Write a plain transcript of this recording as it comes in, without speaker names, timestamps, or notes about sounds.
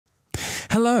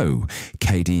Hello,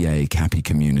 KDA Capy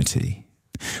community.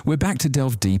 We're back to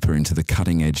delve deeper into the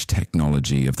cutting-edge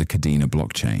technology of the Kadena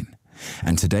blockchain,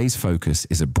 and today's focus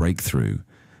is a breakthrough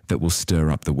that will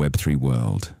stir up the Web3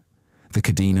 world, the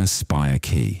Kadena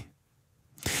SpireKey.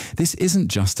 This isn't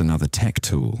just another tech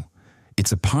tool.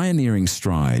 It's a pioneering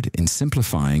stride in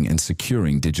simplifying and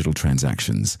securing digital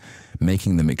transactions,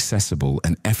 making them accessible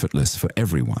and effortless for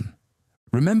everyone.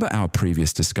 Remember our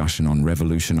previous discussion on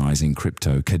revolutionizing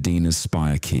crypto, Kadena's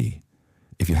SpireKey?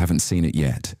 If you haven't seen it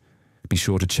yet, be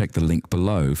sure to check the link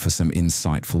below for some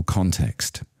insightful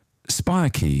context.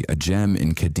 SpireKey, a gem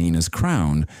in Kadena's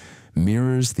crown,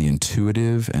 mirrors the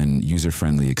intuitive and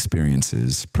user-friendly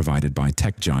experiences provided by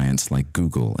tech giants like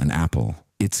Google and Apple.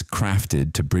 It's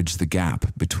crafted to bridge the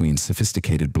gap between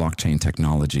sophisticated blockchain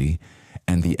technology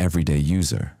and the everyday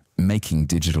user, making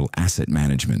digital asset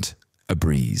management a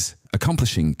breeze,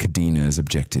 accomplishing Kadena's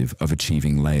objective of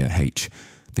achieving layer H,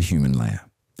 the human layer.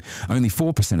 Only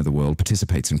 4% of the world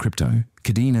participates in crypto.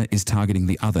 Kadena is targeting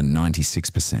the other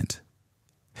 96%.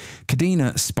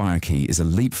 Kadena SpireKey is a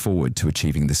leap forward to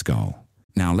achieving this goal.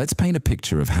 Now let's paint a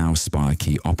picture of how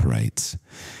SpireKey operates.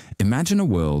 Imagine a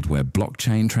world where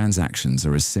blockchain transactions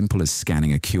are as simple as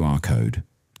scanning a QR code,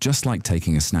 just like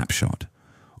taking a snapshot,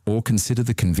 or consider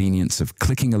the convenience of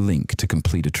clicking a link to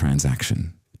complete a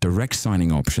transaction. Direct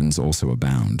signing options also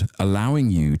abound,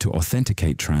 allowing you to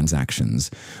authenticate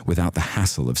transactions without the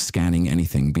hassle of scanning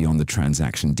anything beyond the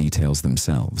transaction details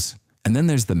themselves. And then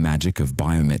there's the magic of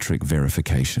biometric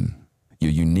verification.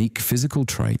 Your unique physical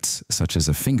traits, such as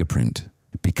a fingerprint,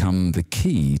 become the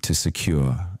key to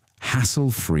secure,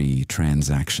 hassle-free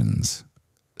transactions.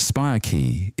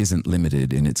 SpireKey isn't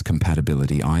limited in its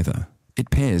compatibility either. It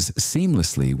pairs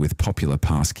seamlessly with popular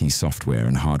passkey software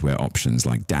and hardware options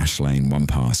like Dashlane,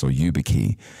 Onepass, or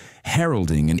Yubikey,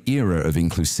 heralding an era of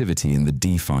inclusivity in the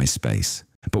DeFi space.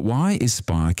 But why is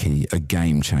SpireKey a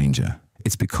game changer?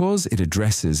 It's because it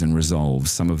addresses and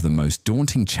resolves some of the most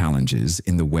daunting challenges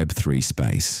in the Web3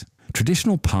 space.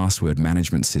 Traditional password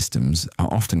management systems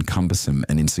are often cumbersome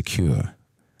and insecure.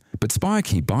 But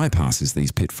SpireKey bypasses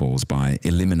these pitfalls by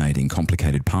eliminating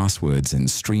complicated passwords and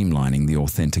streamlining the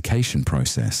authentication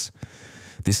process.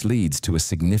 This leads to a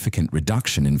significant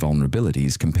reduction in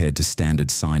vulnerabilities compared to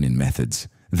standard sign-in methods,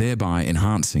 thereby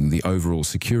enhancing the overall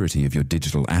security of your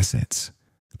digital assets.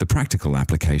 The practical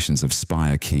applications of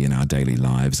SpireKey in our daily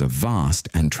lives are vast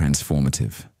and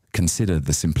transformative. Consider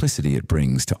the simplicity it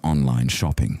brings to online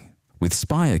shopping. With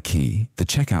SpireKey, the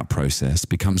checkout process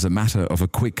becomes a matter of a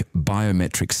quick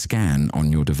biometric scan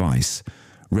on your device,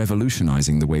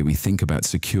 revolutionizing the way we think about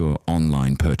secure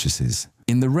online purchases.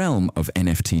 In the realm of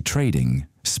NFT trading,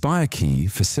 SpireKey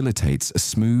facilitates a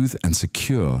smooth and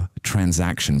secure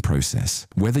transaction process.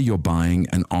 Whether you're buying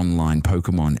an online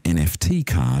Pokemon NFT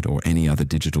card or any other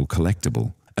digital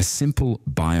collectible, a simple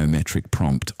biometric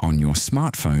prompt on your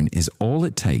smartphone is all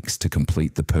it takes to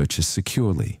complete the purchase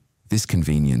securely. This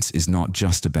convenience is not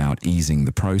just about easing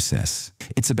the process.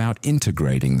 It's about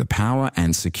integrating the power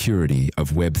and security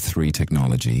of Web3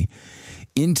 technology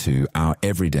into our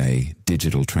everyday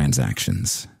digital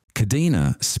transactions.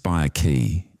 Kadena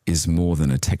SpireKey is more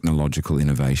than a technological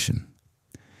innovation.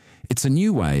 It's a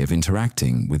new way of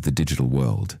interacting with the digital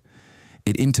world.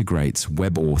 It integrates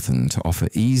WebAuthn to offer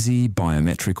easy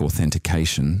biometric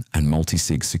authentication and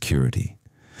multi-sig security,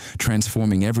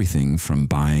 transforming everything from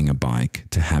buying a bike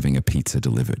to having a pizza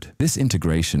delivered. This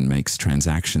integration makes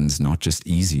transactions not just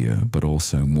easier, but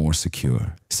also more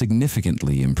secure,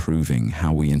 significantly improving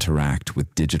how we interact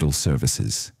with digital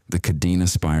services. The Kadena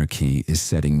SpireKey is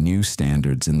setting new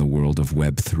standards in the world of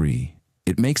Web3.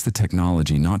 It makes the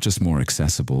technology not just more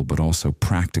accessible, but also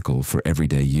practical for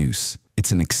everyday use.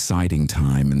 It's an exciting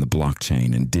time in the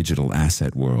blockchain and digital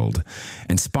asset world,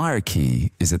 and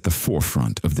SpireKey is at the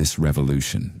forefront of this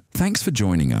revolution. Thanks for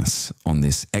joining us on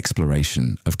this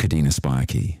exploration of Kadena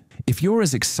SpireKey. If you're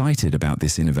as excited about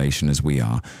this innovation as we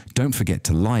are, don't forget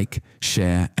to like,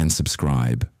 share, and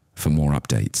subscribe for more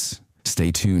updates.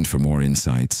 Stay tuned for more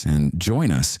insights and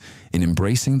join us in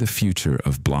embracing the future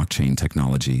of blockchain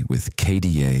technology with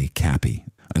KDA Capy.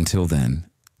 Until then,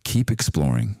 keep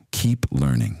exploring, keep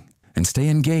learning, and stay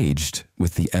engaged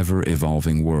with the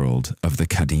ever-evolving world of the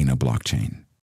Kadena blockchain.